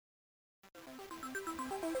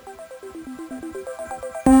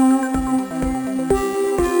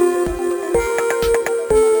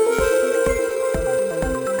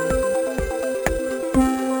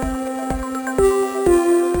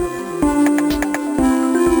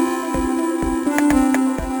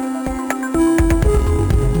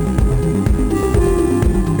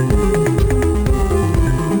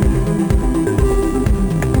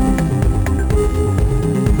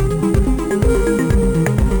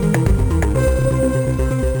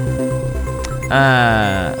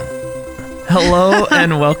Uh, Hello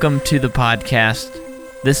and welcome to the podcast.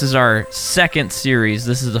 This is our second series.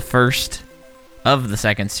 This is the first of the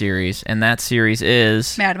second series, and that series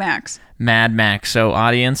is Mad Max. Mad Max. So,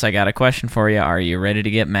 audience, I got a question for you. Are you ready to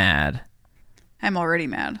get mad? I'm already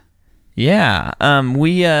mad. Yeah.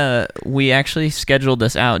 We actually scheduled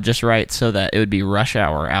this out just right so that it would be rush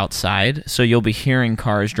hour outside. So you'll be hearing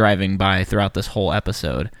cars driving by throughout this whole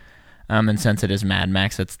episode. And since it is Mad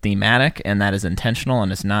Max, it's thematic, and that is intentional,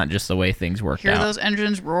 and it's not just the way things worked out. Hear those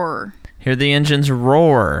engines roar. Hear the engines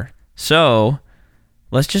roar. So,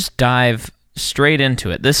 let's just dive straight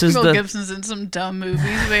into it. This is Mel Gibson's in some dumb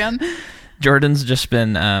movies, man. Jordan's just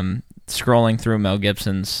been scrolling through Mel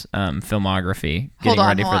Gibson's filmography, getting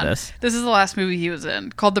ready for this. This is the last movie he was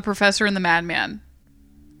in, called The Professor and the Madman.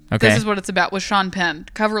 Okay. This is what it's about, with Sean Penn.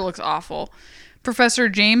 Cover looks awful. Professor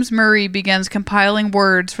James Murray begins compiling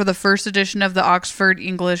words for the first edition of the Oxford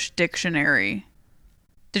English Dictionary.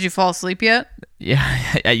 Did you fall asleep yet? Yeah,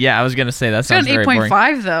 I was going to say that sounds very boring.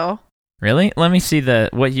 8.5 though. Really? Let me see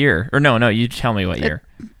what year. Or no, you tell me what year.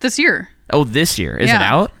 This year. Oh, this year. Is it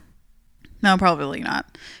out? No, probably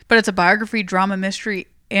not. But it's a biography, drama, mystery,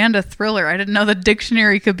 and a thriller. I didn't know the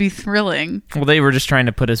dictionary could be thrilling. Well, they were just trying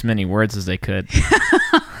to put as many words as they could.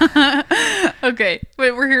 Okay,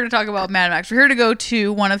 but we're here to talk about Mad Max. We're here to go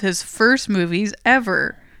to one of his first movies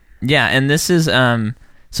ever. Yeah, and this is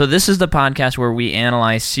so this is the podcast where we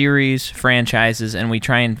analyze series, franchises, and we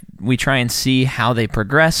try and see how they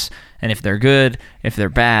progress and if they're good, if they're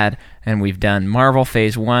bad. And we've done Marvel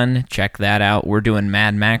Phase 1, check that out. We're doing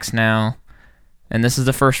Mad Max now. And this is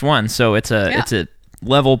the first one, so it's a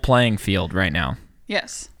level playing field right now.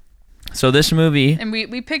 Yes. So this movie, and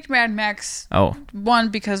we picked Mad Max. Oh, one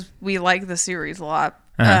because we like the series a lot.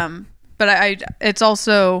 Uh-huh. But it's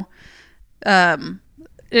also it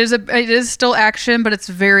is still action, but it's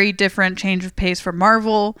very different change of pace from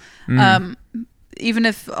Marvel. Even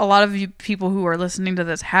if a lot of you people who are listening to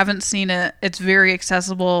this haven't seen it, it's very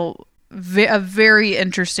accessible, a very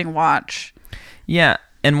interesting watch. Yeah.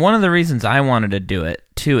 And one of the reasons I wanted to do it,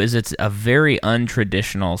 too, is it's a very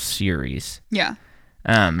untraditional series. Yeah.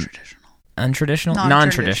 Untraditional?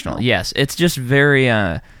 Non-traditional. Yes. It's just very,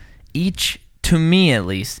 to me at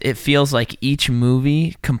least, it feels like each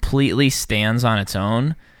movie completely stands on its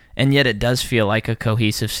own, and yet it does feel like a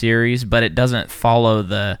cohesive series, but it doesn't follow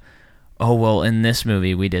in this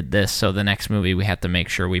movie we did this, so the next movie we have to make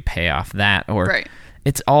sure we pay off that, or... Right.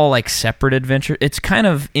 It's all like separate adventure. It's kind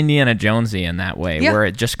of Indiana Jonesy in that way, where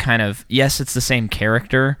it just kind of, yes, it's the same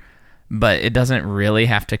character, but it doesn't really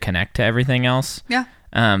have to connect to everything else. Yeah.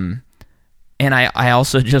 And I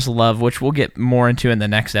also just love, which we'll get more into in the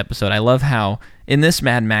next episode, I love how in this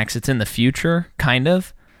Mad Max, it's in the future, kind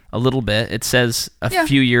of, a little bit. It says a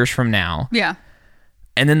few years from now. Yeah.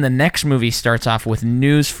 And then the next movie starts off with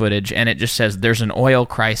news footage, and it just says there's an oil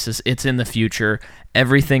crisis. It's in the future.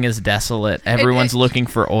 Everything is desolate. Everyone's looking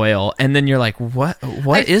for oil. And then you're like, what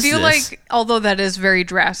is this? I feel like, although that is very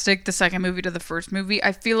drastic, the second movie to the first movie,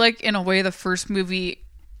 I feel like, in a way, the first movie,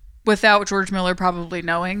 without George Miller probably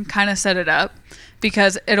knowing, kind of set it up.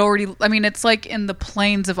 Because it's like in the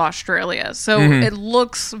plains of Australia. So it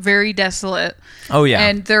looks very desolate. Oh, yeah.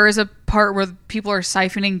 And there is a part where people are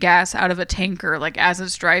siphoning gas out of a tanker, like, as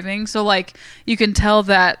it's driving. So, like, you can tell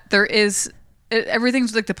that there is...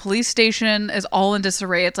 everything's like the police station is all in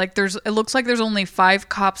disarray. It's like it looks like there's only 5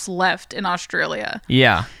 cops left in Australia.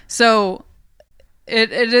 Yeah. So...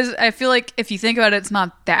 It is. I feel like if you think about it, it's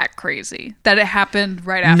not that crazy that it happened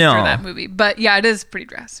right after that movie. But yeah, it is pretty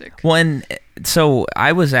drastic. Well, and so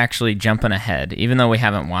I was actually jumping ahead, even though we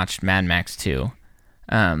haven't watched Mad Max 2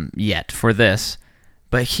 yet for this.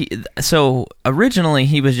 But originally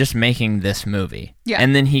he was just making this movie. Yeah.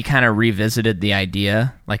 And then he kind of revisited the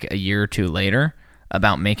idea like a year or two later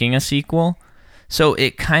about making a sequel. So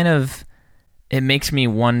it makes me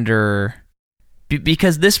wonder...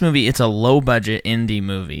 Because this movie, it's a low-budget indie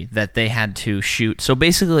movie that they had to shoot. So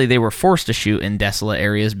basically, they were forced to shoot in desolate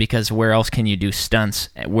areas because where else can you do stunts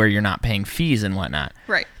where you're not paying fees and whatnot?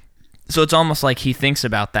 Right. So it's almost like he thinks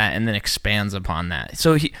about that and then expands upon that.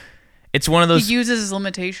 So it's one of those... He uses his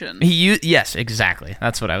limitation. Yes, exactly.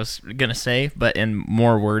 That's what I was going to say, but in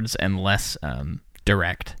more words and less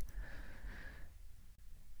direct.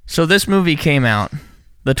 So this movie came out...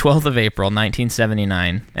 the 12th of April,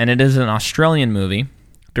 1979, and it is an Australian movie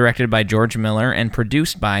directed by George Miller and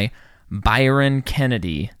produced by Byron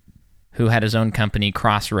Kennedy, who had his own company,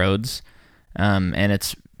 Crossroads, and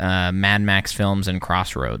it's Mad Max Films and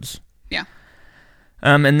Crossroads. Yeah.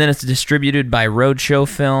 And then it's distributed by Roadshow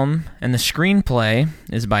Film, and the screenplay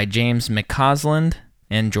is by James McCausland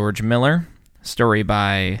and George Miller. Story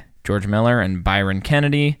by George Miller and Byron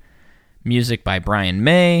Kennedy. Music by Brian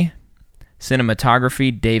May.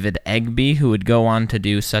 Cinematography, David Egby, who would go on to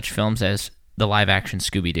do such films as the live-action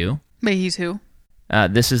Scooby-Doo. Wait, he's who?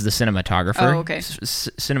 This is the cinematographer. Oh, okay.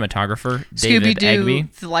 Cinematographer, David Scooby-Doo,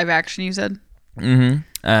 Egby. the live action you said?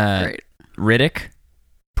 Mm-hmm. Great. Riddick,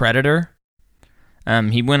 Predator.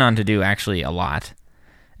 He went on to do actually a lot.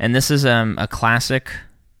 And this is a classic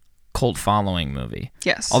cult following movie.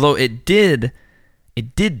 Yes. Although it did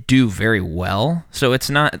do very well. So it's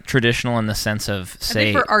not traditional in the sense of, say...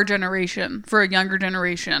 I think for our generation, for a younger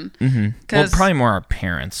generation. Mm-hmm. Well, probably more our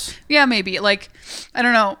parents. Yeah, maybe. Like, I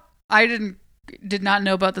don't know. I did not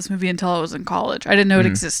know about this movie until I was in college. I didn't know it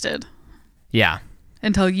existed. Yeah.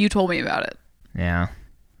 Until you told me about it. Yeah.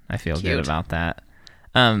 I feel Cute. good about that.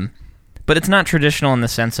 But it's not traditional in the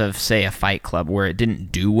sense of, say, a Fight Club where it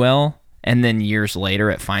didn't do well, and then years later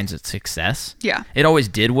it finds its success. Yeah. It always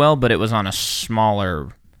did well, but it was on a smaller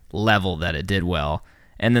level that it did well.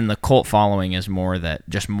 And then the cult following is more that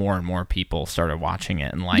just more and more people started watching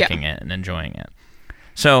it and liking it and enjoying it.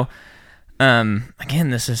 So,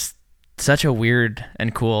 again, this is such a weird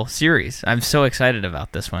and cool series. I'm so excited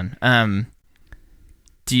about this one.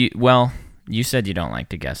 You said you don't like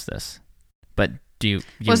to guess this, but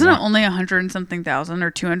wasn't it only 100 and something thousand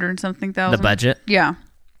or 200 and something thousand? The budget? Yeah.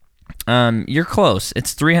 You're close.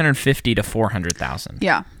 It's 350 to 400,000.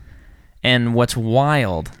 Yeah. And what's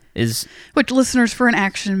wild is... Which, listeners, for an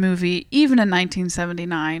action movie, even in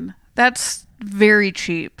 1979, that's very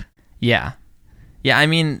cheap. Yeah. Yeah, I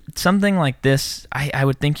mean, something like this, I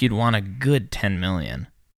would think you'd want a good 10 million.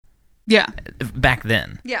 Yeah. Back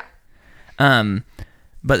then. Yeah.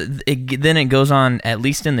 But then it goes on, at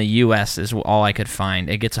least in the U.S. is all I could find.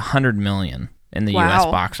 It gets 100 million in the U.S.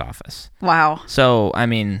 box office. Wow. So, I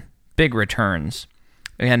mean, big returns.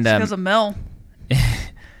 And because of Mel.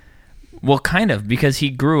 Well, kind of, because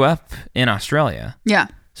he grew up in Australia. Yeah.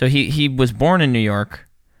 So he was born in New York,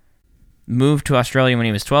 moved to Australia when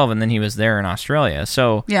he was 12, and then he was there in Australia.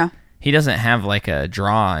 So yeah. He doesn't have like a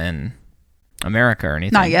draw in America or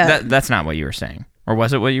anything. Not yet. That's not what you were saying. Or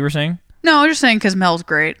was it what you were saying? No, I was just saying because Mel's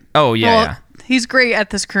great. Oh, yeah, He's great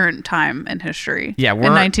at this current time in history. Yeah,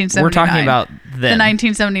 we're 1979. We're talking about then. The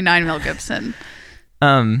 1979 Mel Gibson.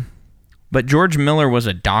 But George Miller was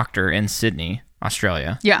a doctor in Sydney,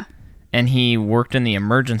 Australia. Yeah. And he worked in the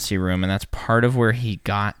emergency room, and that's part of where he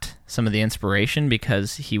got some of the inspiration,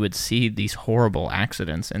 because he would see these horrible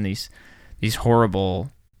accidents and these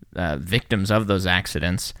horrible victims of those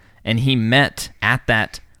accidents. And he met at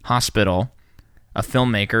that hospital a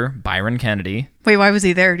filmmaker, Byron Kennedy. Wait, why was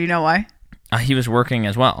he there? Do you know why? He was working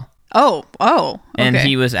as well. Oh, okay. And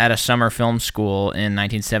he was at a summer film school in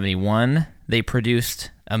 1971. They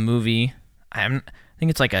produced a movie. I think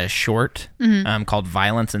it's like a short called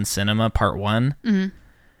Violence in Cinema, Part 1. Mm-hmm.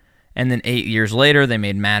 And then 8 years later, they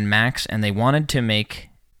made Mad Max, and they wanted to make,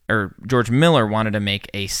 or George Miller wanted to make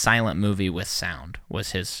a silent movie with sound,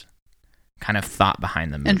 was his kind of thought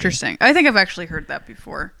behind the movie. Interesting. I think I've actually heard that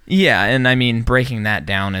before. Yeah, and I mean, breaking that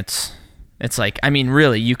down, it's like, I mean,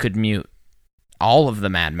 really, you could mute all of the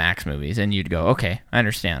Mad Max movies, and you'd go, okay, I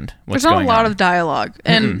understand what's going on. There's not a lot of dialogue.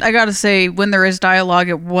 And I gotta say, when there is dialogue,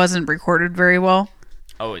 it wasn't recorded very well.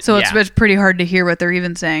 Oh, so it's pretty hard to hear what they're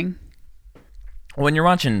even saying. When you're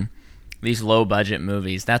watching these low-budget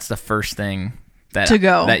movies, that's the first thing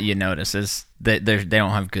that you notice, is that they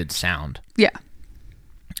don't have good sound. Yeah.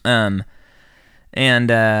 And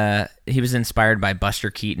he was inspired by Buster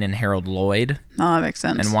Keaton and Harold Lloyd. Oh, that makes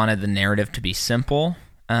sense. And wanted the narrative to be simple.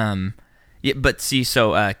 But see,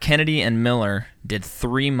 so Kennedy and Miller did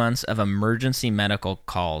 3 months of emergency medical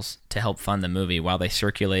calls to help fund the movie, while they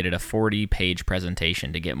circulated a 40-page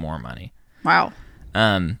presentation to get more money. Wow.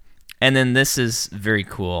 And then this is very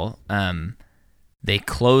cool. They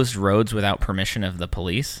closed roads without permission of the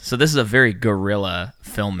police. So this is a very guerrilla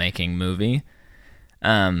filmmaking movie.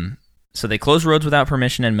 So they closed roads without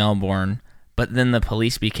permission in Melbourne, but then the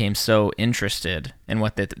police became so interested in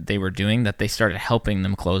what they were doing that they started helping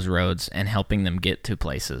them close roads and helping them get to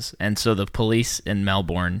places. And so the police in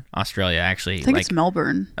Melbourne, Australia, actually... I think it's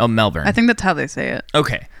Melbourne. Oh, Melbourne. I think that's how they say it.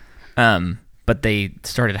 Okay. But they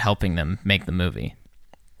started helping them make the movie.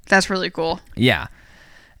 That's really cool. Yeah.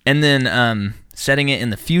 And then setting it in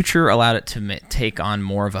the future allowed it to take on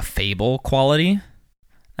more of a fable quality.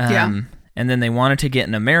 Yeah. And then they wanted to get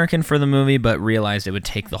an American for the movie, but realized it would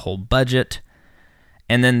take the whole budget.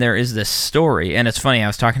 And then there is this story, and it's funny, I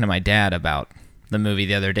was talking to my dad about the movie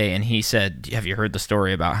the other day, and he said, have you heard the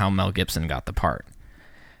story about how Mel Gibson got the part?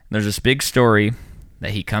 There's this big story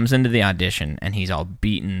that he comes into the audition, and he's all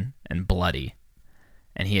beaten and bloody,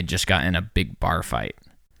 and he had just gotten in a big bar fight.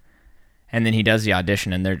 And then he does the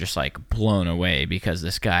audition, and they're just like blown away because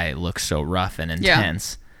this guy looks so rough and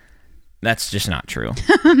intense. Yeah. That's just not true.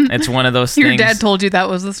 It's one of those things. Your dad told you that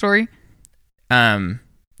was the story?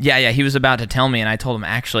 Yeah, he was about to tell me, and I told him,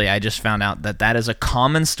 actually, I just found out that is a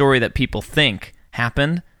common story that people think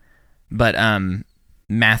happened, but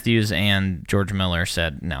Matthews and George Miller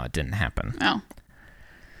said, no, it didn't happen. Oh.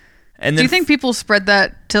 And do you think people spread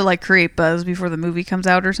that to like create buzz before the movie comes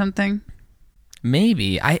out or something?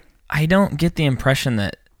 Maybe. I don't get the impression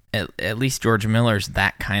that at least George Miller's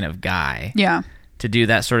that kind of guy. Yeah. To do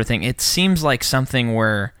that sort of thing. It seems like something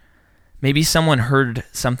where maybe someone heard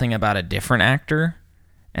something about a different actor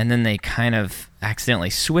and then they kind of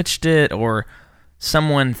accidentally switched it, or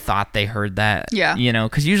someone thought they heard that. Yeah. You know,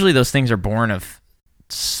 because usually those things are born of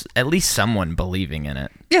at least someone believing in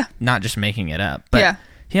it. Yeah. Not just making it up. But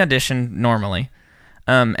he auditioned normally.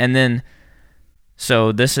 And then,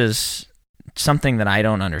 so this is something that I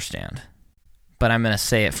don't understand, but I'm going to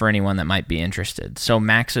say it for anyone that might be interested. So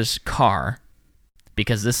Max's car,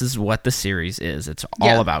 because this is what the series is, it's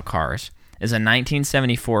all about cars, is a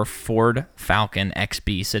 1974 Ford Falcon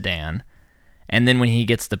XB sedan. And then when he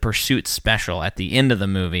gets the Pursuit Special at the end of the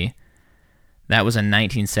movie, that was a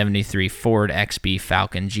 1973 Ford XB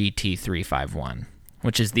Falcon GT351,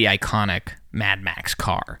 which is the iconic Mad Max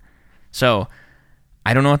car. So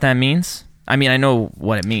I don't know what that means. I mean, I know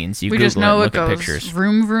what it means. You we Google just know it, it look goes at pictures.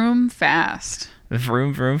 Vroom vroom fast.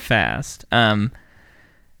 Vroom vroom fast. And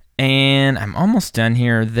I'm almost done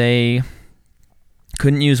here. They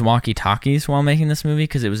couldn't use walkie-talkies while making this movie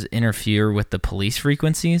because it was interfere with the police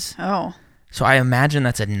frequencies. Oh. So I imagine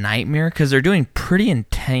that's a nightmare because they're doing pretty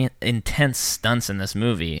intense stunts in this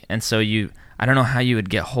movie, and so I don't know how you would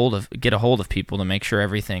get a hold of people to make sure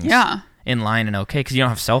everything's in line and okay, because you don't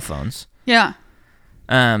have cell phones. Yeah.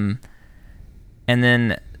 And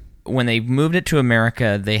then when they moved it to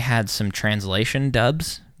America, they had some translation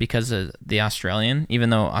dubs because of the Australian, even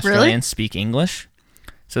though Australians speak English.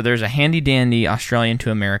 So there's a handy-dandy Australian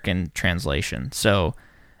to American translation. So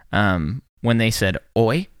when they said,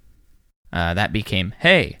 oi, that became,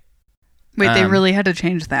 hey. Wait, they really had to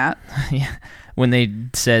change that? Yeah. When they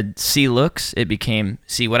said, see looks, it became,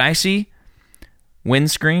 see what I see?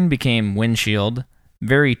 Windscreen became windshield.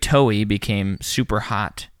 Very towy became super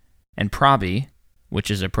hot. And probby, which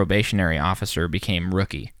is a probationary officer, became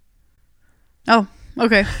rookie. Oh,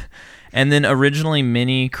 okay. And then originally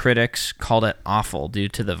many critics called it awful due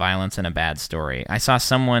to the violence and a bad story. I saw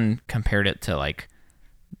someone compared it to like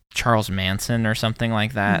Charles Manson or something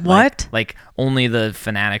like that. What? Like only the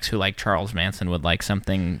fanatics who like Charles Manson would like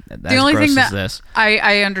something as the only gross thing as that this.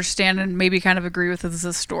 I understand and maybe kind of agree with is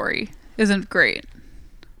the story isn't great.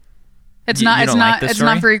 It's You not. don't It's like not. the It's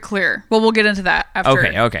story? not very clear. Well, we'll get into that after.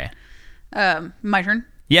 Okay. My turn.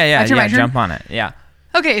 Yeah, my turn? jump on it. Yeah.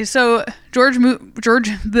 Okay, so George Miller.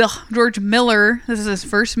 This is his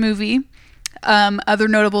first movie. Other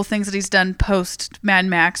notable things that he's done post Mad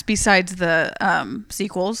Max, besides the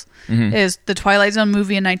sequels, is the Twilight Zone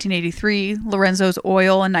movie in 1983, Lorenzo's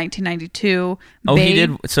Oil in 1992. Oh, Babe. he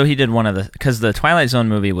did. So he did one of the, because the Twilight Zone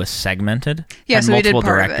movie was segmented. Yeah, had so he did multiple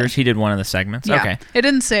part of directors. it. He did one of the segments. Yeah. Okay. It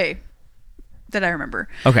didn't say that I remember.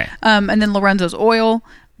 Okay. And then Lorenzo's Oil,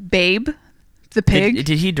 Babe, the pig.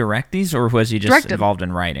 Did he direct these, or was he just Directed. involved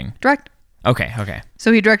in writing? Direct. Okay.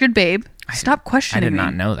 So he directed Babe. Stop I questioning did me.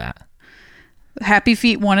 not know that. Happy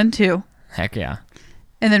Feet 1 and 2. Heck yeah.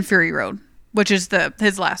 And then Fury Road, which is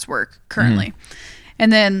his last work currently.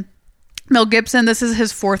 And then Mel Gibson, this is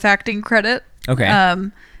his fourth acting credit. Okay.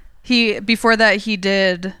 Before that he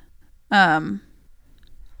did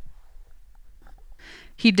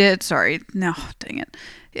sorry, no, dang it.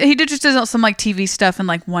 He did just some like TV stuff in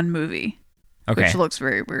like one movie. Okay. Which looks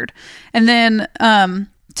very weird. And then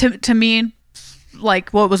to me,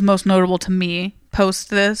 like what was most notable to me post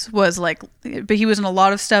this was like, but he was in a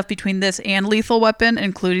lot of stuff between this and Lethal Weapon,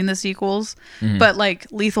 including the sequels. But like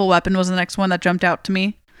Lethal Weapon was the next one that jumped out to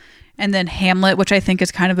me. And then Hamlet, which I think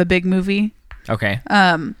is kind of a big movie. Okay.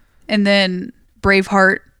 And then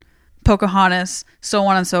Braveheart, Pocahontas, so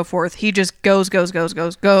on and so forth. He just goes.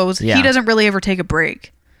 Yeah. He doesn't really ever take a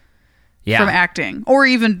break from acting, or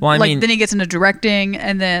even then he gets into directing,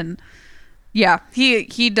 and then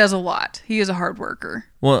he does a lot. He is a hard worker.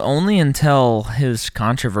 Well, only until his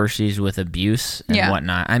controversies with abuse and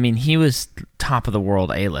whatnot. I mean, he was top of the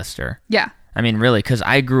world A-lister. Yeah. I mean, really, because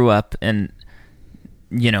I grew up and,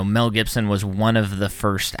 Mel Gibson was one of the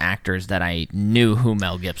first actors that I knew who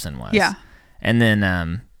Mel Gibson was. Yeah. And then,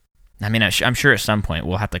 I mean, I'm sure at some point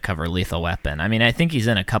we'll have to cover Lethal Weapon. I mean, I think he's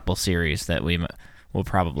in a couple series that we'll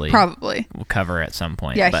probably we'll cover at some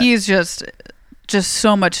point. Yeah, but he's just just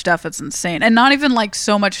so much stuff. It's insane. And not even like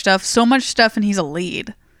so much stuff, and he's a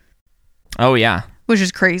lead. Oh, yeah. Which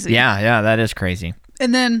is crazy. Yeah, that is crazy.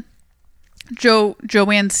 And then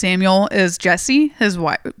Joanne Samuel is Jesse, his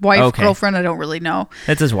wife, girlfriend. I don't really know.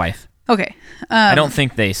 It's his wife. Okay. I don't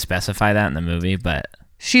think they specify that in the movie, but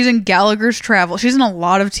she's in Gallagher's Travel. She's in a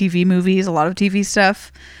lot of TV movies, a lot of TV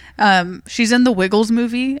stuff. She's in the Wiggles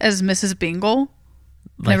movie as Mrs. Bingle.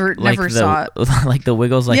 Never saw it. Like the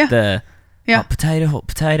Wiggles, like the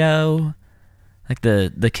potato, like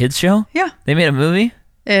the kids show. Yeah, they made a movie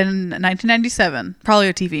in 1997, probably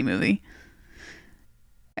a TV movie.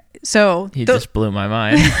 So he just blew my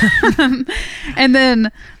mind. And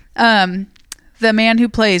then the man who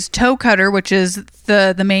plays Toe Cutter, which is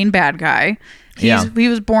the main bad guy, he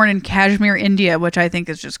was born in Kashmir, India, which I think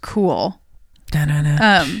is just cool.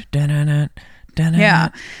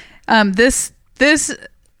 This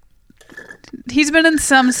he's been in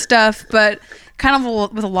some stuff, but kind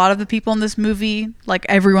of with a lot of the people in this movie, like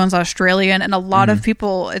everyone's Australian, and a lot of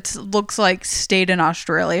people looks like stayed in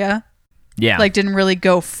Australia. Yeah, like didn't really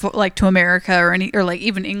go like to America or like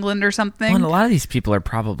even England or something. Well, and a lot of these people are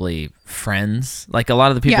probably friends. Like a lot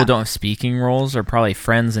of the people who don't have speaking roles are probably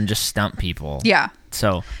friends and just stunt people. Yeah.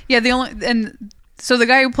 So so the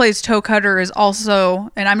guy who plays Toe Cutter is also,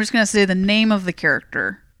 and I'm just gonna say the name of the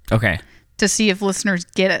character. Okay. To see if listeners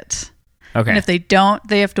get it. Okay. And if they don't,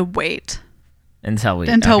 they have to wait until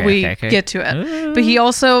we get to it. Ooh. But he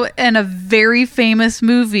also in a very famous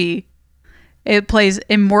movie. It plays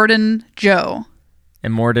Immortan Joe.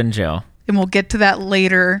 Immortan Joe. And we'll get to that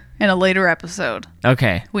later in a later episode.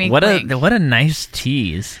 Okay. Wink, what wink. What a nice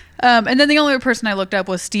tease. And then the only other person I looked up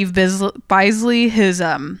was Steve Bisley, his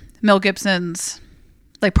Mel Gibson's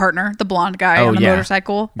like partner, the blonde guy on the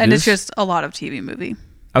motorcycle. And it's just a lot of TV movie.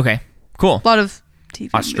 Okay. Cool. A lot of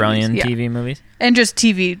TV Australian movies. TV movies? And just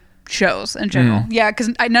TV shows in general. Yeah, because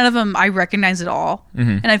none of them I recognize at all.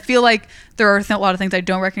 And I feel like there are a lot of things I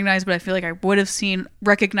don't recognize, but I feel like I would have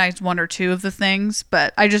recognized one or two of the things,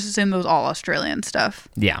 but I just assume those all Australian stuff.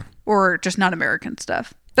 Yeah. Or just not American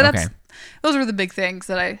stuff. But those were the big things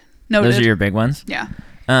that I noted. Those are your big ones? Yeah.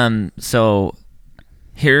 So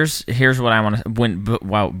here's what I want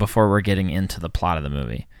to before we're getting into the plot of the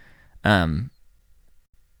movie.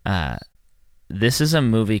 This is a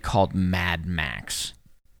movie called Mad Max.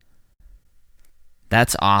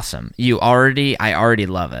 That's awesome. I already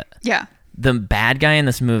love it. Yeah. The bad guy in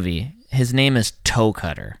this movie, his name is Toe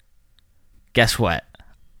Cutter. Guess what?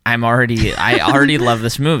 I already love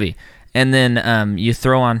this movie. And then you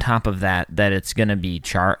throw on top of that it's going to be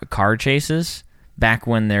car chases back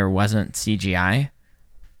when there wasn't CGI.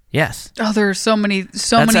 Yes. Oh, there are so many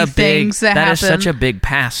things that happen. That is such a big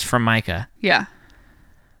pass from Micah. Yeah.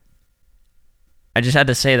 I just had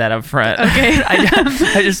to say that up front. Okay.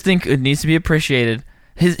 I just think it needs to be appreciated.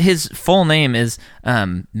 His full name is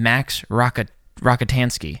Max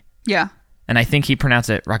Rockatansky. Yeah. And I think he pronounced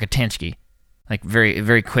it Rockatansky. Like very,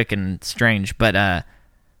 very quick and strange. But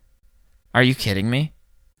are you kidding me?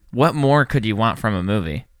 What more could you want from a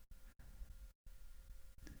movie?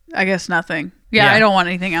 I guess nothing. Yeah, I don't want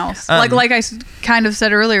anything else. Like I kind of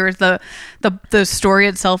said earlier, the story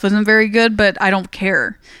itself isn't very good, but I don't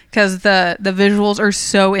care because the visuals are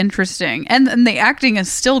so interesting and the acting is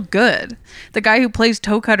still good. The guy who plays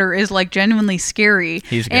Toe Cutter is like genuinely scary.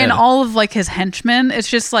 He's good. And all of like his henchmen, it's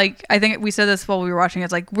just like, I think we said this while we were watching.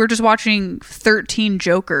 It's like we're just watching 13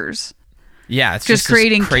 Jokers. Yeah, it's just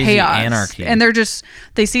creating crazy chaos, anarchy. and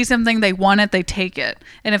they see something, they want it, they take it,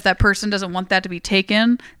 and if that person doesn't want that to be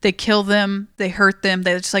taken, they kill them, they hurt them,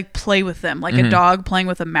 they just like play with them, like a dog playing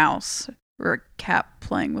with a mouse, or a cat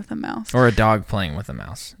playing with a mouse, or a dog playing with a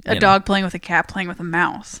mouse, a dog playing with a cat playing with a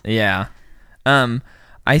mouse. Yeah,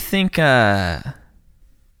 I think. Oh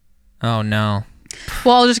no.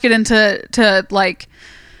 Well, I'll just get into like.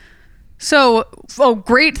 So,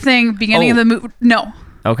 great thing beginning of the movie. No.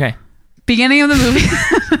 Okay. Beginning of the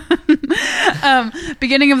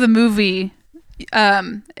movie.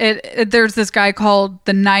 There's this guy called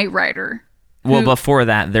the Knight Rider. Well, before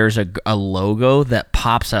that, there's a logo that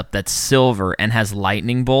pops up that's silver and has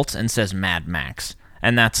lightning bolts and says Mad Max.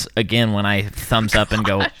 And that's, again, when I thumbs up and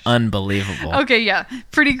go, unbelievable. Okay, yeah.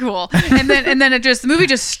 Pretty cool. And then the movie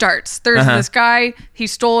just starts. There's this guy, he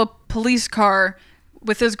stole a police car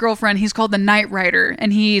with his girlfriend. He's called the Night Rider,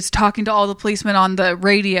 and he's talking to all the policemen on the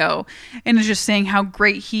radio, and is just saying how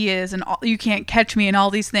great he is, and you can't catch me, and all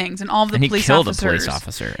these things, and all of the police officers. And he killed a police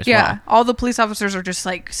officer as yeah, well. all the police officers are just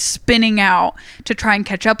like spinning out to try and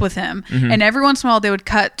catch up with him. And every once in a while, they would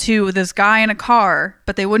cut to this guy in a car,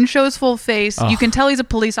 but they wouldn't show his full face. You can tell he's a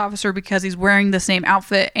police officer because he's wearing the same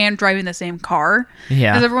outfit and driving the same car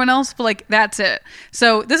as everyone else. But like, that's it.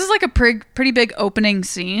 So this is like a pretty big opening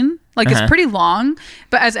scene. Like it's pretty long,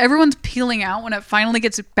 but as everyone's peeling out, when it finally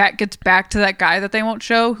gets back to that guy that they won't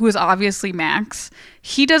show, who is obviously Max,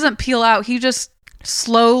 he doesn't peel out. He just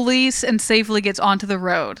slowly and safely gets onto the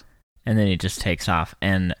road, and then he just takes off.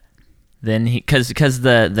 And then because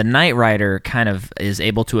the Night Rider kind of is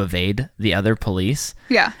able to evade the other police.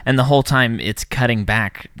 Yeah, and the whole time it's cutting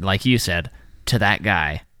back, like you said, to that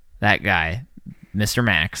guy, Mr.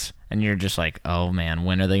 Max. And you're just like, oh man,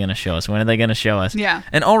 when are they going to show us? When are they going to show us? Yeah.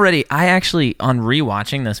 And already, I actually, on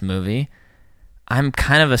rewatching this movie, I'm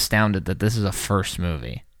kind of astounded that this is a first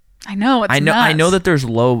movie. I know, it's nuts. I know that there's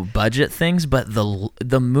low budget things, but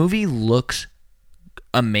the movie looks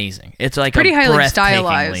amazing. It's like pretty a highly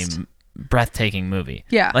stylized, breathtaking movie.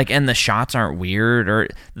 Yeah. Like, and the shots aren't weird, or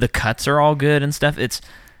the cuts are all good and stuff. It's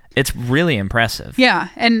really impressive. Yeah,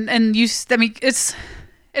 and I mean,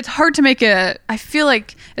 it's hard to make I feel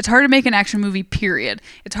like it's hard to make an action movie, period.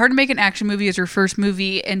 It's hard to make an action movie as your first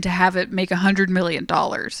movie and to have it make $100 million.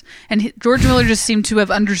 And George Miller just seemed to have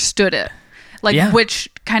understood it. Like which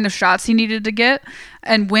kind of shots he needed to get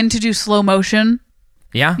and when to do slow motion.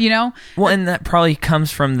 Yeah. You know? Well, and that probably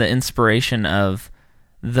comes from the inspiration of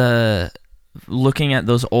looking at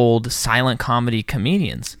those old silent comedy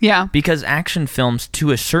comedians. Yeah. Because action films,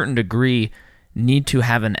 to a certain degree, need to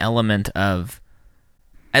have an element of,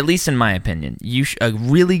 at least in my opinion, a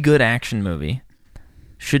really good action movie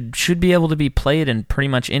should be able to be played in pretty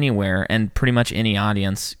much anywhere, and pretty much any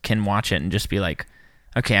audience can watch it and just be like,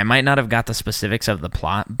 okay, I might not have got the specifics of the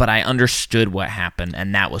plot, but I understood what happened,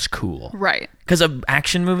 and that was cool. Right. Because an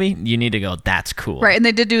action movie, you need to go, that's cool. Right, and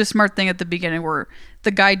they did do a smart thing at the beginning where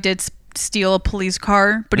the guy did steal a police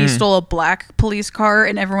car, but he stole a black police car,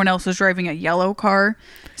 and everyone else was driving a yellow car.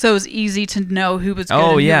 So it was easy to know who was good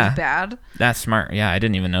and who was bad. That's smart. Yeah, I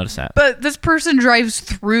didn't even notice that. But this person drives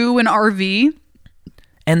through an RV.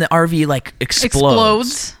 And the RV like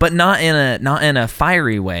explodes. But not in a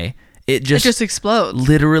fiery way. It just explodes.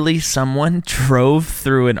 Literally, someone drove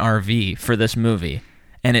through an RV for this movie,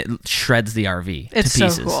 and it shreds the RV to pieces.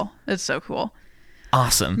 It's so cool. It's so cool.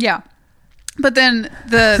 Awesome. Yeah. But then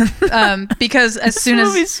because as soon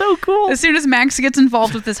as Max gets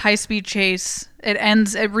involved with this high-speed chase,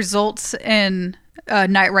 it results in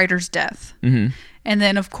Knight Rider's death. Mm-hmm. And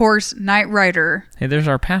then, of course, Knight Rider. Hey, there's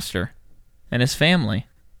our pastor and his family.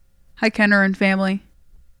 Hi, Kenner and family.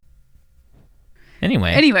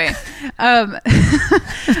 Anyway.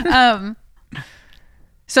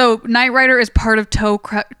 So Knight Rider is part of Toe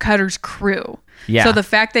Cutter's crew. Yeah. So the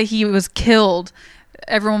fact that he was killed,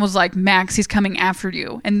 everyone was like, Max, he's coming after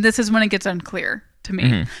you. And this is when it gets unclear to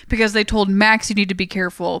me. Because they told Max you need to be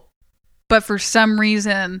careful. But for some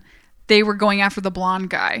reason, they were going after the blonde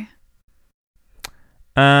guy.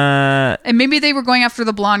 And maybe they were going after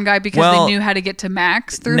the blonde guy because they knew how to get to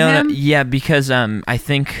Max through him? Yeah, because I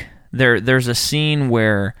think there's a scene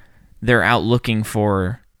where they're out looking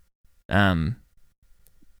for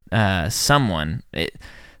someone.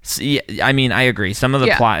 I mean, I agree. Some of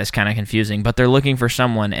the plot is kind of confusing, but they're looking for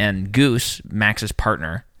someone, and Goose, Max's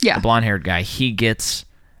partner, the blonde-haired guy, he gets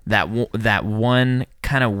that one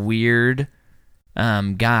kind of weird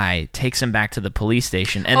guy, takes him back to the police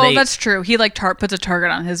station. And that's true. He like puts a target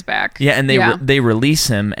on his back. Yeah, and they release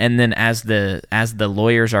him, and then as the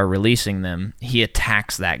lawyers are releasing them, he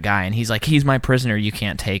attacks that guy, and he's like, he's my prisoner, you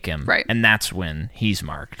can't take him. Right. And that's when he's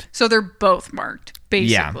marked. So they're both marked,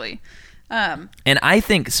 basically. Yeah. And I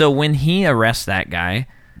think, so when he arrests that guy,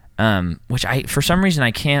 which for some reason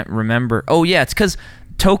I can't remember. Oh yeah, it's because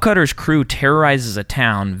Toe Cutter's crew terrorizes a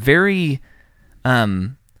town, very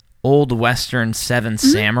old Western Seven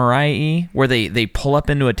Samurai-y, where they pull up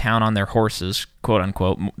into a town on their horses, quote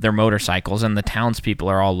unquote, their motorcycles, and the townspeople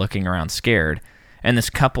are all looking around scared. And this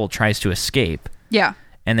couple tries to escape. Yeah.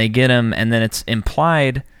 And they get him, and then it's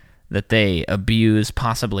implied that they abuse,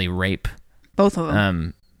 possibly rape. Both of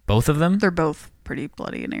them. Both of them? They're both pretty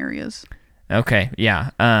bloody in areas. Okay, yeah.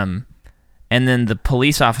 And then the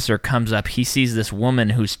police officer comes up. He sees this woman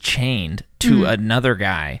who's chained to another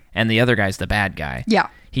guy, and the other guy's the bad guy. Yeah.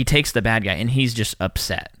 He takes the bad guy, and he's just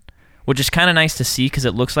upset, which is kind of nice to see because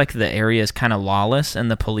it looks like the area is kind of lawless,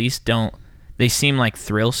 and the police they seem like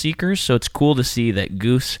thrill seekers, so it's cool to see that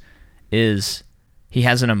Goose is he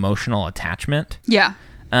has an emotional attachment. Yeah.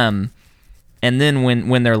 And then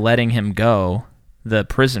when they're letting him go, the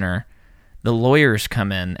prisoner, the lawyers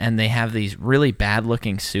come in and they have these really bad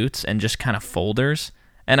looking suits and just kind of folders.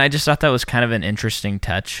 And I just thought that was kind of an interesting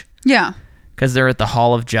touch. Yeah. Because they're at the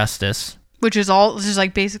Hall of Justice. Which is just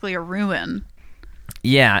like basically a ruin.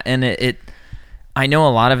 Yeah, and I know a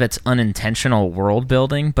lot of it's unintentional world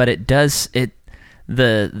building, but the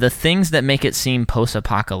things that make it seem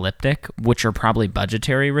post-apocalyptic, which are probably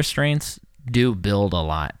budgetary restraints, do build a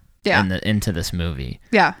lot into this movie.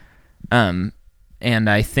 Yeah. And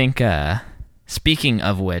I think, speaking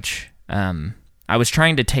of which, I was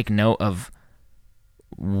trying to take note of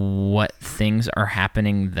what things are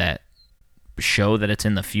happening that show that it's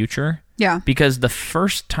in the future. Yeah. Because the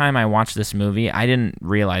first time I watched this movie, I didn't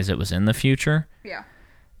realize it was in the future. Yeah.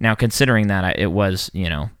 Now, considering that it was,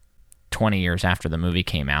 20 years after the movie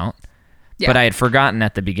came out. Yeah. But I had forgotten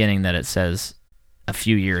at the beginning that it says a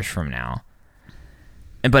few years from now.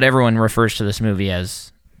 But everyone refers to this movie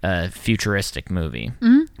as a futuristic movie.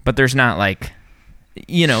 Mm-hmm. But there's not like,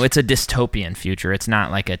 it's a dystopian future. It's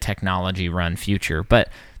not like a technology-run future. But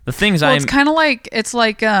the things it's kind of like,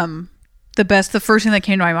 the first thing that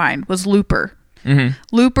came to my mind was Looper. Mm-hmm.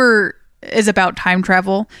 Looper is about time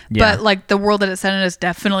travel, but like the world that it's set in is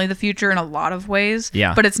definitely the future in a lot of ways.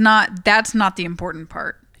 Yeah. But that's not the important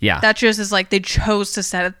part. Yeah. That just is like they chose to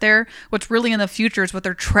set it there. What's really in the future is what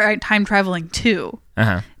they're time traveling to.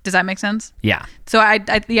 Uh-huh. Does that make sense? Yeah. So I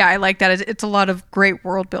like that. It's a lot of great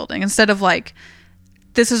world building instead of like,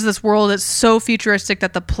 this world that's so futuristic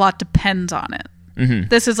that the plot depends on it. Mm-hmm.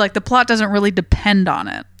 This is like the plot doesn't really depend on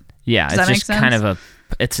it. Yeah. Does it's that just make sense? kind of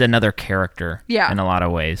it's another character. Yeah. In a lot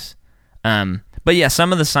of ways. But yeah,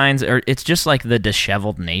 some of the signs it's just like the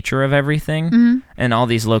disheveled nature of everything and all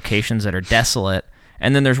these locations that are desolate.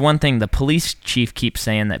 And then there's one thing, the police chief keeps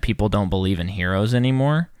saying that people don't believe in heroes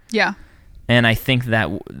anymore. Yeah. And I think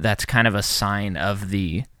that's kind of a sign of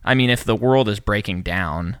if the world is breaking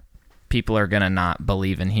down, people are going to not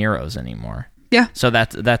believe in heroes anymore. Yeah. So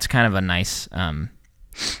that's kind of a nice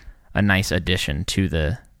addition to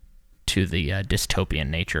the dystopian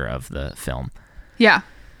nature of the film. Yeah.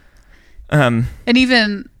 And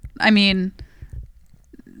even,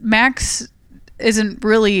 Max isn't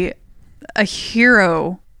really a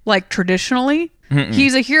hero like traditionally. Mm-mm.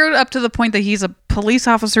 He's a hero up to the point that he's a police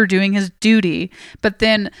officer doing his duty, but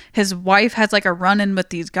then his wife has like a run-in with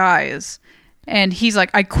these guys and he's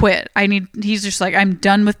like, I quit. He's just like, I'm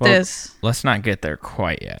done with this. Let's not get there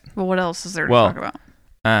quite yet. Well, what else is there to talk about?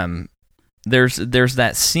 There's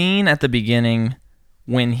that scene at the beginning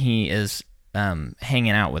when he is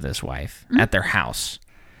hanging out with his wife at their house,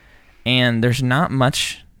 and there's not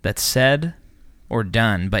much that's said or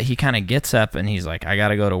done, but he kind of gets up and he's like, I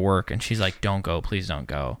gotta go to work, and she's like, don't go, please don't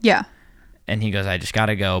go. Yeah. And he goes, I just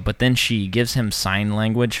gotta go, but then she gives him sign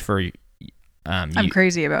language for I'm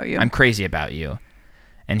crazy about you. I'm crazy about you.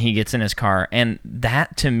 And he gets in his car, and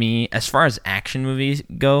that to me, as far as action movies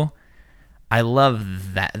go, I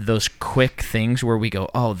love those quick things where we go,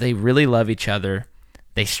 oh, they really love each other.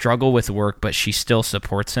 They struggle with work, but she still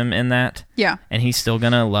supports him in that. Yeah. And he's still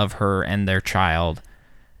going to love her and their child.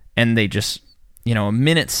 And they just, a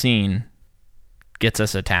minute scene gets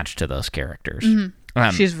us attached to those characters. Mm-hmm.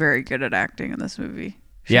 She's very good at acting in this movie.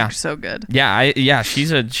 She's so good. Yeah,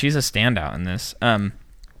 she's a standout in this. And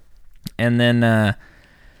then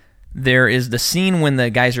there is the scene when the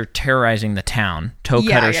guys are terrorizing the town, Toe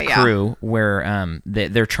Cutter's crew, where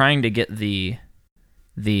they're trying to get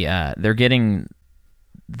they're getting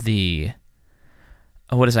the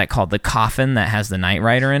what is that called? The coffin that has the Knight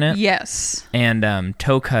Rider in it. Yes. And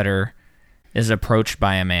Toe Cutter is approached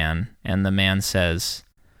by a man, and the man says,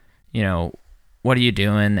 what are you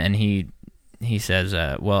doing? And he says,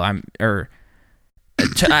 well, I'm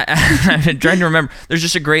trying to remember. There's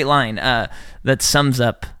just a great line that sums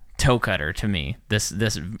up Toe Cutter to me. This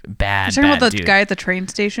bad. You're talking about the dude. guy at the train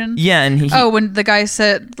station. Yeah, and when the guy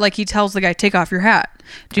said, like, he tells the guy, take off your hat,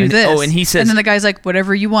 do this. Oh, and he says, and then the guy's like,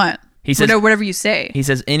 whatever you want. He says, whatever you say. He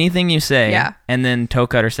says, anything you say. Yeah. And then Toe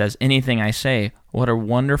Cutter says, anything I say. What a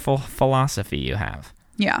wonderful philosophy you have.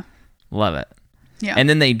 Yeah. Love it. Yeah. And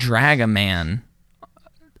then they drag a man.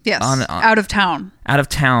 Yes. Out of town. Out of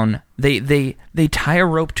town. They tie a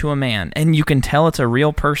rope to a man, and you can tell it's a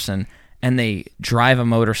real person, and they drive a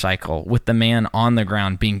motorcycle with the man on the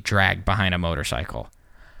ground being dragged behind a motorcycle.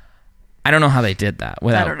 I don't know how they did that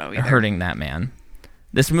without hurting that man.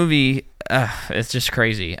 This movie, it's just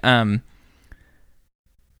crazy. And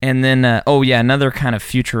then, another kind of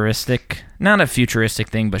futuristic, not a futuristic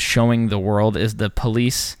thing, but showing the world is the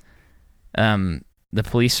police the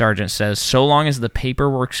police sergeant says, so long as the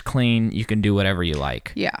paperwork's clean, you can do whatever you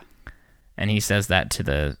like. Yeah. And he says that to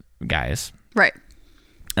the guys. Right.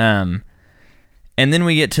 And then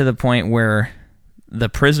we get to the point where the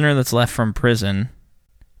prisoner that's left from prison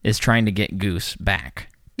is trying to get Goose back.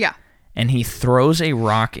 Yeah. And he throws a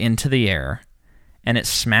rock into the air, and it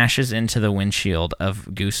smashes into the windshield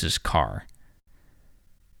of Goose's car.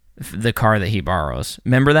 The car that he borrows.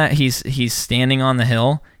 Remember that? He's standing on the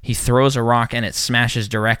hill, he throws a rock, and it smashes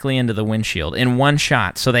directly into the windshield in one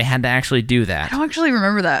shot, so they had to actually do that. I don't actually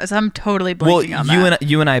remember that, so I'm totally blanking on that.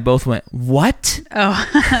 You and I both went, what?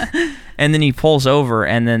 Oh. And then he pulls over,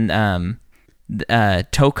 and then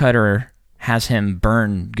Toe Cutter has him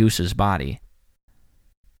burn Goose's body.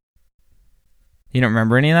 You don't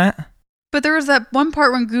remember any of that? But there was that one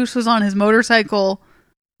part when Goose was on his motorcycle.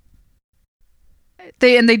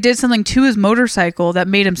 They did something to his motorcycle that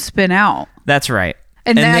made him spin out. That's right.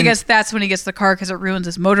 And then I guess that's when he gets the car because it ruins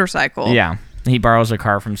his motorcycle. Yeah. He borrows a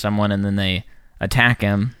car from someone, and then they attack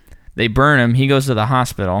him. They burn him. He goes to the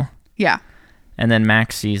hospital. Yeah. And then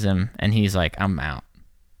Max sees him, and he's like, I'm out.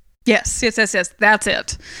 Yes. That's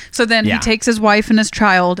it. So then he takes his wife and his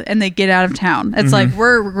child, and they get out of town. It's like,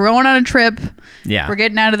 we're going on a trip. Yeah. We're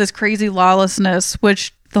getting out of this crazy lawlessness,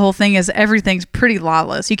 which the whole thing is everything's pretty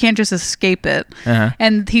lawless. You can't just escape it. Uh-huh.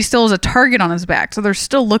 And he still has a target on his back, so they're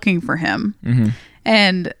still looking for him. Mm-hmm.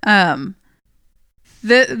 And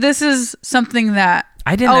this is something that...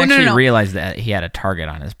 I didn't actually realize that he had a target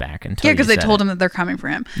on his back until because they told him that they're coming for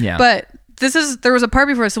him. Yeah. But there was a part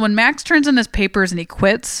before. So when Max turns in his papers and he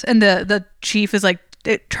quits, and the chief is like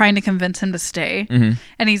trying to convince him to stay,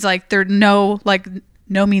 and he's like, no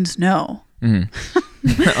means no.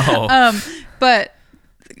 Oh. But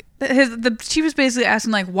the chief is basically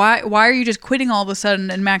asking like, why are you just quitting all of a sudden?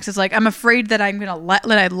 And Max is like, I'm afraid that I'm gonna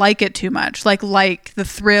I like it too much, like the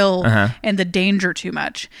thrill and the danger too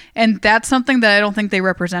much, and that's something that I don't think they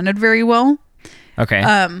represented very well. Okay.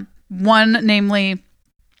 One, namely,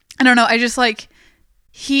 I don't know. I just like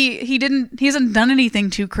he hasn't done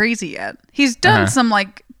anything too crazy yet. He's done some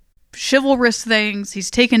like chivalrous things.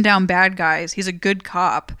 He's taken down bad guys. He's a good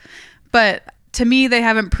cop, but to me, they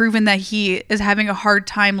haven't proven that he is having a hard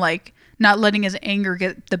time, like, not letting his anger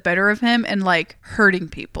get the better of him and, like, hurting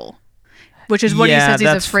people, which is what he says he's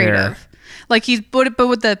afraid of. Like, but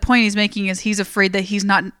what the point he's making is he's afraid that he's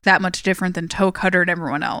not that much different than Toe Cutter and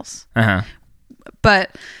everyone else.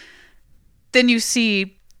 But then you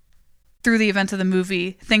see, through the events of the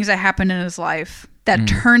movie, things that happen in his life that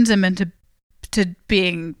turns him into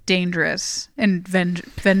being dangerous and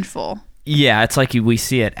vengeful. Yeah, it's like we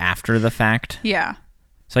see it after the fact. Yeah.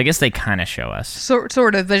 So I guess they kind of show us. Sort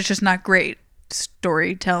of, but it's just not great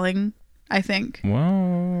storytelling, I think.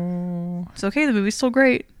 Whoa. It's okay, the movie's still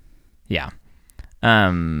great. Yeah.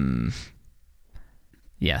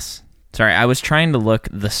 Yes. Sorry, I was trying to look.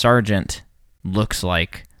 The sergeant looks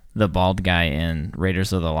like the bald guy in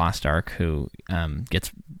Raiders of the Lost Ark who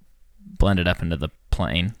gets blended up into the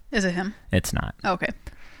plane. Is it him? It's not. Okay.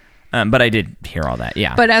 But I did hear all that,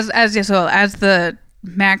 yeah. But as the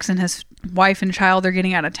Max and his wife and child are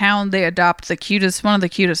getting out of town, they adopt one of the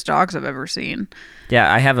cutest dogs I've ever seen.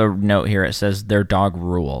 Yeah, I have a note here. It says their dog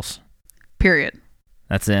rules. Period.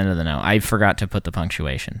 That's the end of the note. I forgot to put the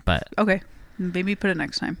punctuation, but okay, maybe put it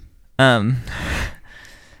next time.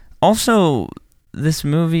 Also, this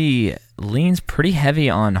movie leans pretty heavy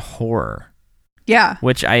on horror. Yeah,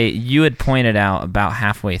 which you had pointed out about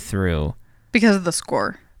halfway through because of the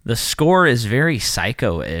score. The score is very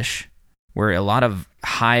Psycho-ish, where a lot of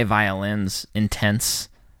high violins, intense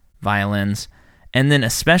violins, and then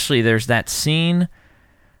especially there's that scene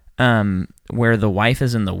where the wife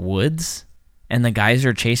is in the woods and the guys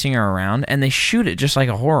are chasing her around and they shoot it just like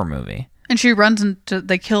a horror movie. And she runs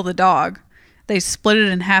they kill the dog. They split it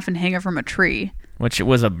in half and hang it from a tree. Which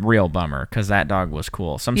was a real bummer because that dog was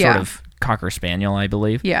cool. Some sort of Cocker Spaniel, I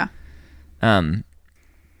believe. Yeah. But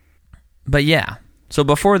yeah. So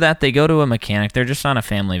before that, they go to a mechanic. They're just on a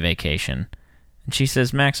family vacation. And she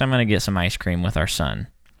says, Max, I'm going to get some ice cream with our son.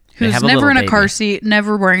 Who's never in a car seat,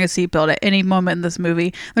 never wearing a seatbelt at any moment in this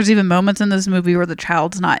movie. There's even moments in this movie where the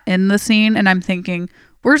child's not in the scene, and I'm thinking,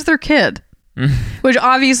 where's their kid? Which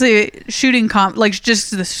obviously,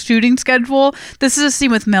 just the shooting schedule, this is a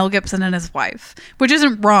scene with Mel Gibson and his wife, which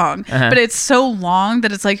isn't wrong, but it's so long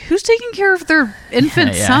that it's like, who's taking care of their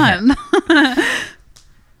infant son?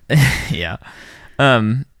 Yeah.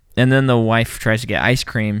 And then the wife tries to get ice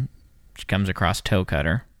cream. She comes across Toe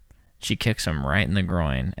Cutter. She kicks him right in the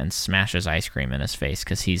groin and smashes ice cream in his face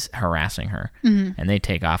because he's harassing her. And they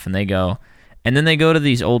take off and they go. And then they go to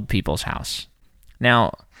these old people's house.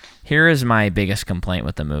 Now, Here is my biggest complaint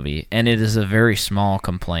with the movie, and it is a very small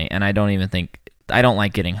complaint, and I don't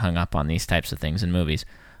like getting hung up on these types of things in movies.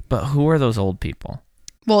 But who are those old people?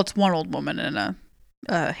 Well, it's one old woman and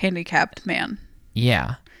a handicapped man.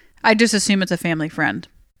 Yeah. I just assume it's a family friend.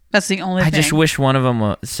 That's the only thing. I just wish one of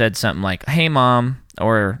them said something like, "Hey, Mom,"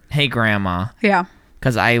 or "Hey, Grandma." Yeah.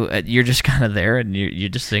 Because you're just kind of there, and you're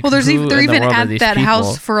just like, well, they're even at that people?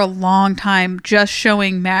 house for a long time, just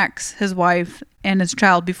showing Max, his wife, and his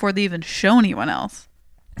child before they even show anyone else.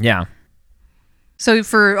 Yeah. So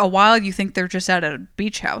for a while, you think they're just at a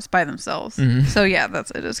beach house by themselves. Mm-hmm. So yeah,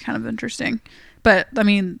 it is kind of interesting. But I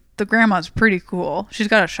mean, the grandma's pretty cool. She's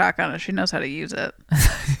got a shotgun and she knows how to use it.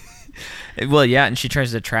 Well, yeah, and she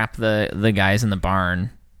tries to trap the guys in the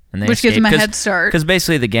barn, and which gives them a head start. Because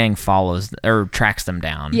basically the gang follows or tracks them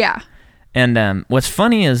down. Yeah. And what's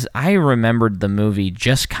funny is I remembered the movie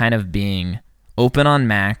just kind of being open on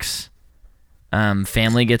Max.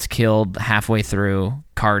 Family gets killed halfway through,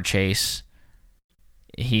 car chase.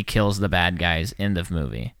 He kills the bad guys. End of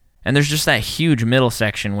movie. And there's just that huge middle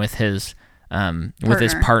section with his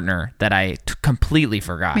partner that I completely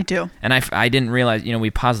forgot. Me too. And I didn't realize.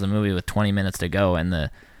 We paused the movie with 20 minutes to go, and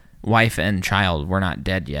the wife and child were not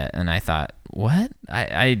dead yet. And I thought, what?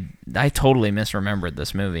 I totally misremembered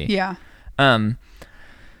this movie. Yeah. But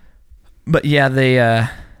yeah,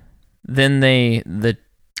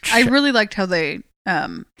 I really liked how they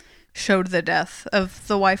showed the death of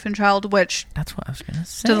the wife and child, which that's what I was gonna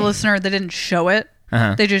say. To the listener, they didn't show it.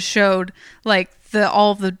 Uh-huh. They just showed like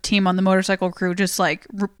all of the team on the motorcycle crew just like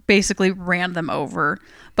basically ran them over.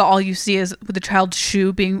 But all you see is the child's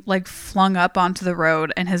shoe being like flung up onto the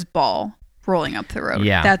road and his ball rolling up the road.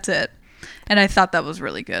 Yeah, that's it. And I thought that was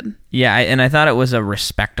really good. Yeah, and I thought it was a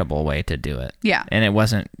respectable way to do it. Yeah, and it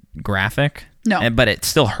wasn't graphic. No, but it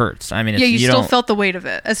still hurts. I mean, you still felt the weight of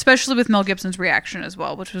it, especially with Mel Gibson's reaction as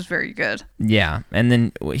well, which was very good. Yeah, and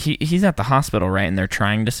then he's at the hospital, right? And they're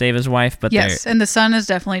trying to save his wife, but yes, and the son is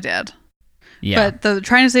definitely dead. Yeah, but the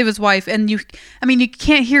trying to save his wife, and you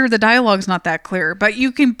can't hear the dialogue's not that clear, but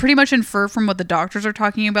you can pretty much infer from what the doctors are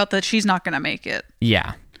talking about that she's not going to make it.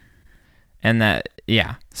 Yeah, and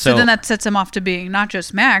so then that sets him off to being not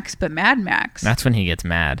just Max, but Mad Max. That's when he gets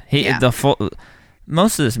mad.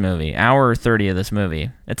 Most of this movie, hour 30 of this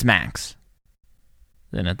movie, it's Max.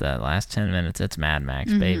 Then at the last 10 minutes, it's Mad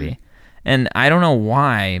Max, baby. And I don't know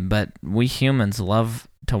why, but we humans love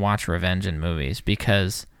to watch revenge in movies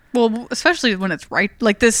because... Well, especially when it's right.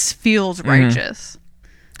 Like, this feels righteous.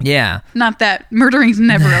 Yeah. Not that murdering's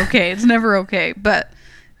never okay. It's never okay, but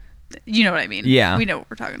you know what I mean. Yeah. We know what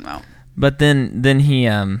we're talking about. But then he...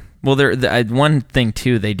 Well, one thing,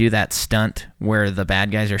 too, they do that stunt where the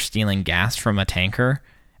bad guys are stealing gas from a tanker,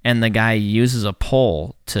 and the guy uses a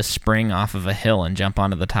pole to spring off of a hill and jump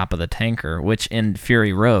onto the top of the tanker, which in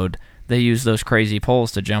Fury Road, they use those crazy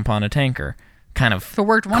poles to jump on a tanker. Kind of if it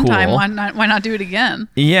worked one time, why not do it again?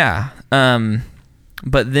 Yeah.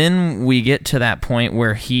 But then we get to that point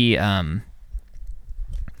where he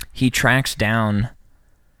tracks down...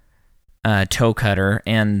 Toe Cutter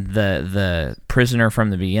and the prisoner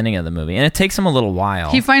from the beginning of the movie, and it takes him a little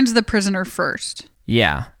while. He finds the prisoner first.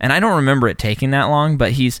 Yeah, and I don't remember it taking that long,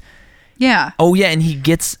 but yeah. Oh yeah, and he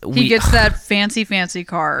gets that fancy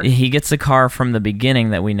car. He gets the car from the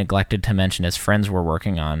beginning that we neglected to mention his friends were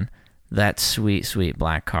working on. That sweet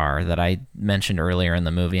black car that I mentioned earlier in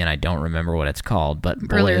the movie, and I don't remember what it's called, but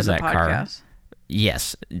boy, earlier is that car.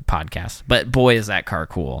 Yes, podcast. But boy, is that car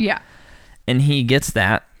cool. Yeah. And he gets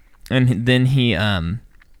that. And then he's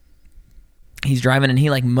driving and he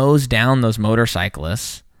like mows down those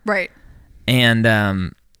motorcyclists. Right. And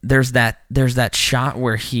there's that shot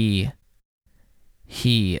where he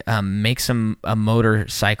makes a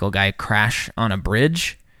motorcycle guy crash on a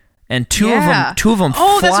bridge, and two of them fly off the bridge.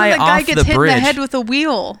 Oh, that's when the guy gets hit in the head with a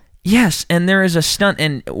wheel. Yes, and there is a stunt,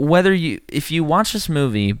 and if you watch this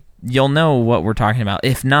movie, you'll know what we're talking about.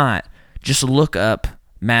 If not, just look up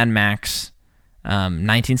Mad Max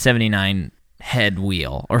 1979 head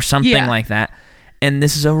wheel or something like that. And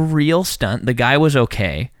this is a real stunt. The guy was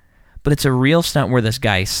okay, but it's a real stunt where this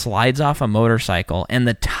guy slides off a motorcycle and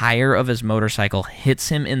the tire of his motorcycle hits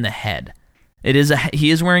him in the head. He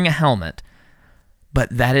is wearing a helmet, but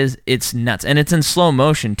it's nuts. And it's in slow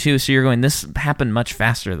motion too. So you're going, this happened much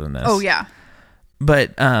faster than this. Oh yeah.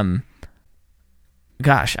 But,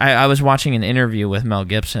 gosh, I was watching an interview with Mel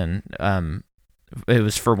Gibson, it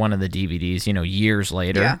was for one of the DVDs, years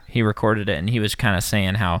later. Yeah. He recorded it, and he was kind of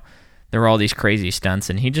saying how there were all these crazy stunts,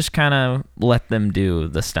 and he just kind of let them do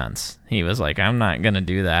the stunts. He was like, I'm not going to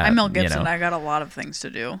do that. I'm Mel Gibson. I got a lot of things to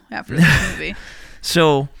do after this movie.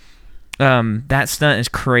 So that stunt is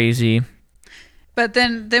crazy. But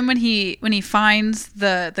then when he finds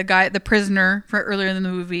the guy, the prisoner for earlier in the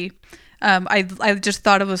movie, I just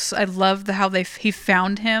thought I loved how he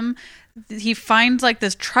found him. He finds like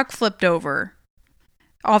this truck flipped over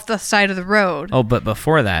off the side of the road. Oh, but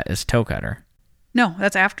before that is Toe Cutter. No,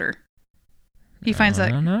 that's after. He finds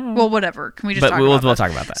that. No. Well, whatever. Can we just but talk we'll about that?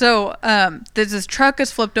 talk about that. So, this truck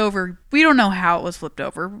is flipped over. We don't know how it was flipped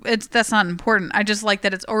over. That's not important. I just like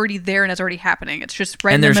that it's already there and it's already happening. It's just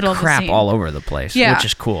right in the middle of the scene. And there's crap all over the place, which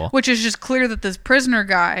is cool. Which is just clear that this prisoner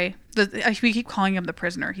guy, we keep calling him the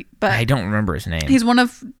prisoner, but I don't remember his name. He's one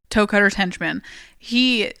of Toe Cutter's henchmen.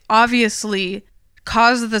 He obviously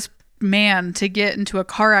caused this man to get into a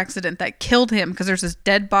car accident that killed him because there's this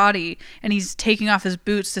dead body and he's taking off his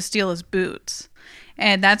boots to steal his boots.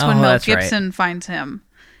 And that's when Mel Gibson finds him.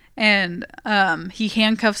 And he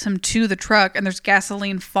handcuffs him to the truck and there's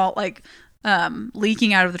gasoline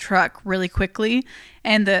leaking out of the truck really quickly.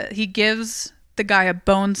 And he gives the guy a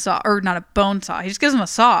bone saw, or not a bone saw. He just gives him a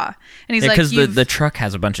saw. And he's like, because the truck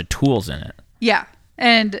has a bunch of tools in it. Yeah.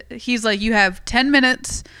 And he's like, you have 10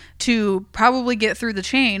 minutes to probably get through the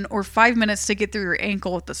chain or 5 minutes to get through your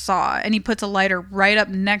ankle with the saw. And he puts a lighter right up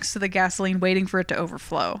next to the gasoline waiting for it to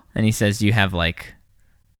overflow. And he says you have like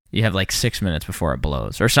 6 minutes before it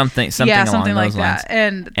blows or something along those lines.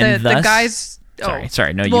 And the guys...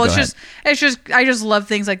 Sorry. No, you go ahead. I just love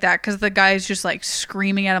things like that because the guy's just like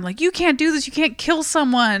screaming at him like, you can't do this, you can't kill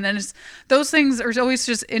someone. And those things are always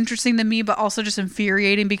just interesting to me, but also just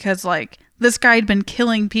infuriating because like this guy had been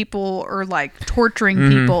killing people or like torturing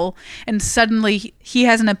people, and suddenly he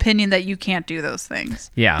has an opinion that you can't do those things.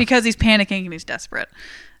 Yeah. Because he's panicking and he's desperate.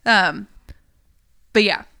 But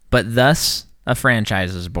yeah. But thus a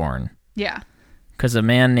franchise is born. Yeah. Because a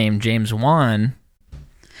man named James Wan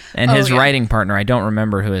and his writing partner, I don't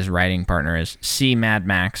remember who his writing partner is, see Mad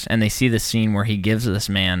Max, and they see the scene where he gives this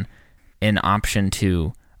man an option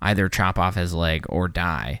to either chop off his leg or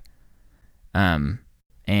die.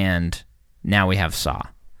 And now we have Saw.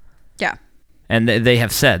 Yeah. And they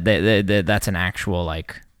have said that that's an actual,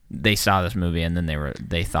 like, they saw this movie and then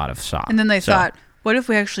they thought of Saw. And then they thought, what if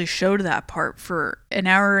we actually showed that part for an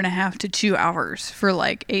hour and a half to 2 hours for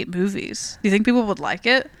like 8 movies? Do you think people would like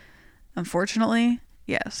it? Unfortunately,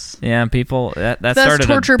 yes. Yeah, people, that started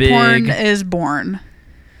torture porn is born.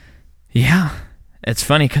 Yeah. It's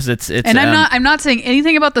funny because it's and I'm not saying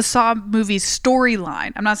anything about the Saw movie's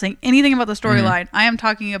storyline. I'm not saying anything about the storyline. I am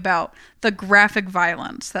talking about the graphic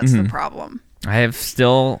violence. That's the problem. I have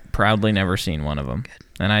still proudly never seen one of them. Good.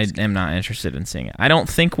 And I am not interested in seeing it. I don't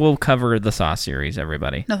think we'll cover the Saw series,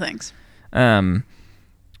 everybody. No thanks.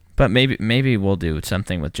 But maybe we'll do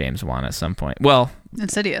something with James Wan at some point. Well,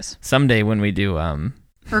 Insidious. Someday when we do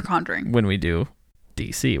or Conjuring. When we do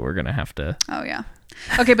DC, we're gonna have to. Oh yeah.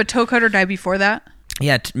 Okay, but Toe Cutter died before that?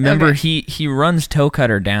 Yeah, remember he runs Toe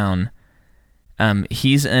Cutter down.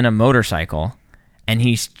 He's in a motorcycle, and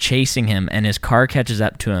he's chasing him, and his car catches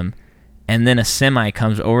up to him, and then a semi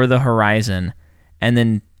comes over the horizon, and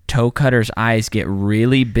then Toe Cutter's eyes get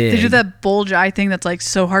really big. They do that bulge eye thing that's like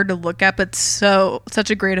so hard to look at, but such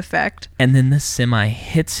a great effect. And then the semi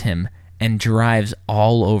hits him and drives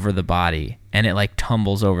all over the body, and it like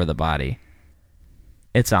tumbles over the body.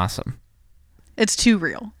 It's awesome. It's too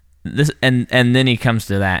real. And then he comes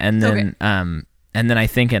to that, and then and then I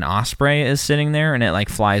think an osprey is sitting there, and it like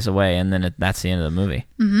flies away, and then that's the end of the movie.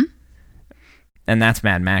 Mm-hmm. And that's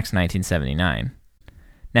Mad Max 1979.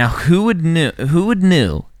 Now, who would know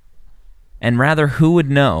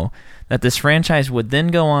that this franchise would then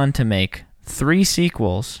go on to make 3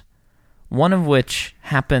 sequels, one of which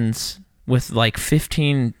happens with like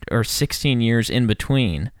 15 or 16 years in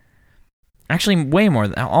between. Actually, way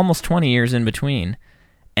more, almost 20 years in between.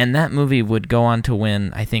 And that movie would go on to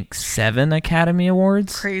win, I think, 7 Academy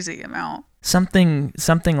Awards. Crazy amount. Something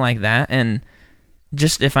like that. And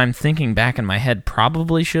just if I'm thinking back in my head,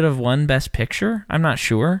 probably should have won Best Picture. I'm not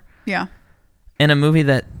sure. Yeah. In a movie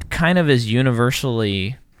that kind of is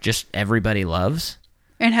universally just everybody loves.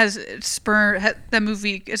 And that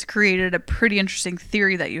movie has created a pretty interesting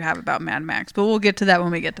theory that you have about Mad Max. But we'll get to that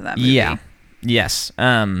when we get to that movie. Yeah. Yes.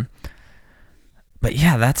 But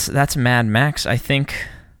yeah, that's Mad Max. I think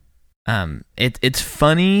it's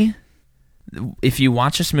funny if you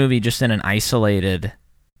watch this movie just in an isolated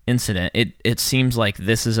incident. It seems like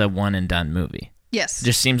this is a one and done movie. Yes, it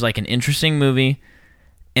just seems like an interesting movie,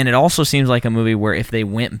 and it also seems like a movie where if they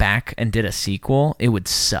went back and did a sequel, it would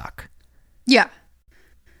suck. Yeah,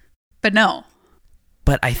 but no.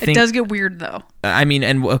 But I think it does get weird though. I mean,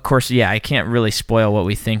 and of course, yeah, I can't really spoil what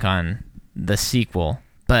we think on the sequel,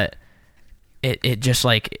 but. It just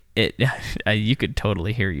like You could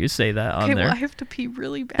totally hear you say that on Okay, there. well, I have to pee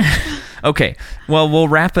really bad. Okay, well, we'll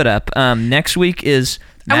wrap it up. Next week is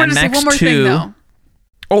I want Mad to say Max one more 2. thing, though.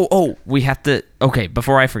 Oh, we have to. Okay,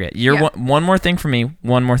 before I forget, one more thing for me,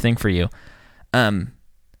 one more thing for you.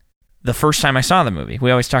 The first time I saw the movie, we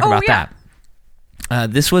always talk about that.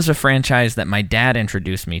 This was a franchise that my dad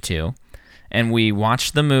introduced me to, and we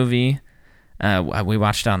watched the movie. We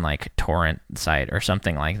watched on like torrent site or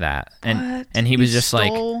something like that, and he was just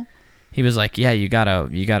like, yeah, you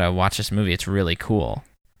gotta watch this movie. It's really cool,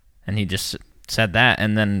 and he just said that,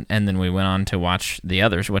 and then we went on to watch the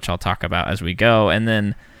others, which I'll talk about as we go, and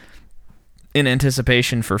then in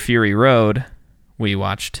anticipation for Fury Road, we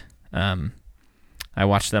watched. I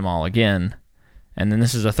watched them all again, and then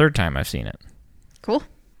this is the third time I've seen it. Cool.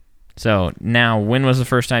 So now, when was the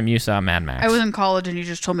first time you saw Mad Max? I was in college, and you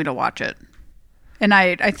just told me to watch it, and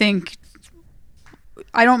I think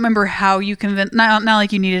I don't remember how you convinced. Not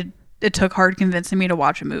like you needed. It took hard convincing me to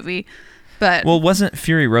watch a movie, but wasn't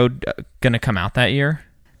Fury Road going to come out that year?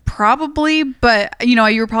 Probably, but you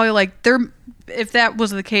were probably like if that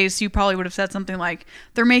was the case, you probably would have said something like,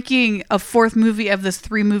 they're making a fourth movie of this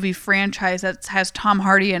 3-movie franchise that has Tom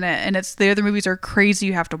Hardy in it, and the other movies are crazy,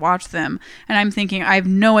 you have to watch them. And I'm thinking, I have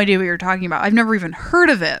no idea what you're talking about. I've never even heard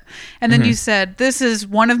of it. And then you said, this is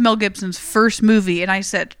one of Mel Gibson's first movie. And I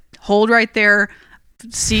said, hold right there.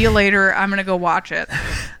 See you later. I'm going to go watch it.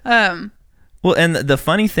 Well, and the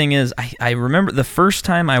funny thing is, I remember the first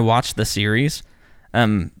time I watched the series,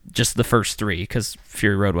 just the first 3, because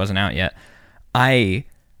Fury Road wasn't out yet. I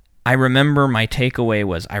remember my takeaway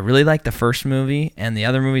was I really like the first movie, and the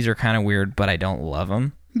other movies are kind of weird, but I don't love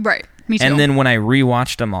them. Right, me too. And then when I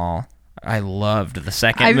rewatched them all, I loved the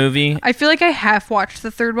second movie. I feel like I half watched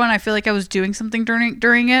the third one. I feel like I was doing something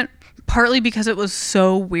during it, partly because it was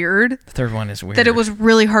so weird. The third one is weird. That it was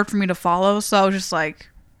really hard for me to follow, so I was just like,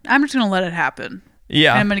 I'm just going to let it happen.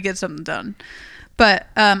 Yeah. And I'm going to get something done. But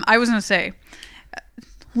I was going to say,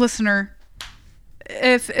 listener,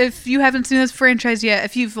 if you haven't seen this franchise yet,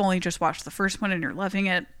 if you've only just watched the first one and you're loving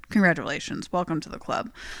it, congratulations. Welcome to the club.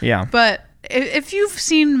 Yeah. But if you've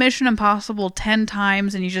seen Mission Impossible 10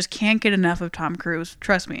 times and you just can't get enough of Tom Cruise,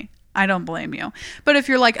 trust me, I don't blame you. But if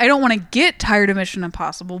you're like, I don't want to get tired of Mission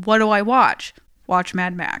Impossible, what do I watch? Watch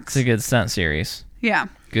Mad Max. It's a good stunt series. Yeah.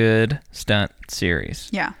 Good stunt series.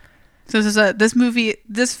 Yeah. So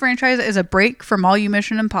this franchise is a break from all you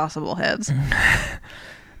Mission Impossible heads.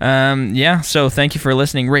 Yeah, so thank you for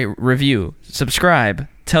listening. Rate, review, subscribe,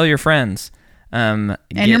 tell your friends. And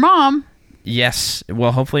your mom. Yes.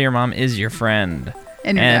 Well, hopefully your mom is your friend.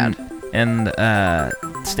 And your dad.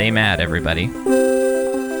 And stay mad, everybody.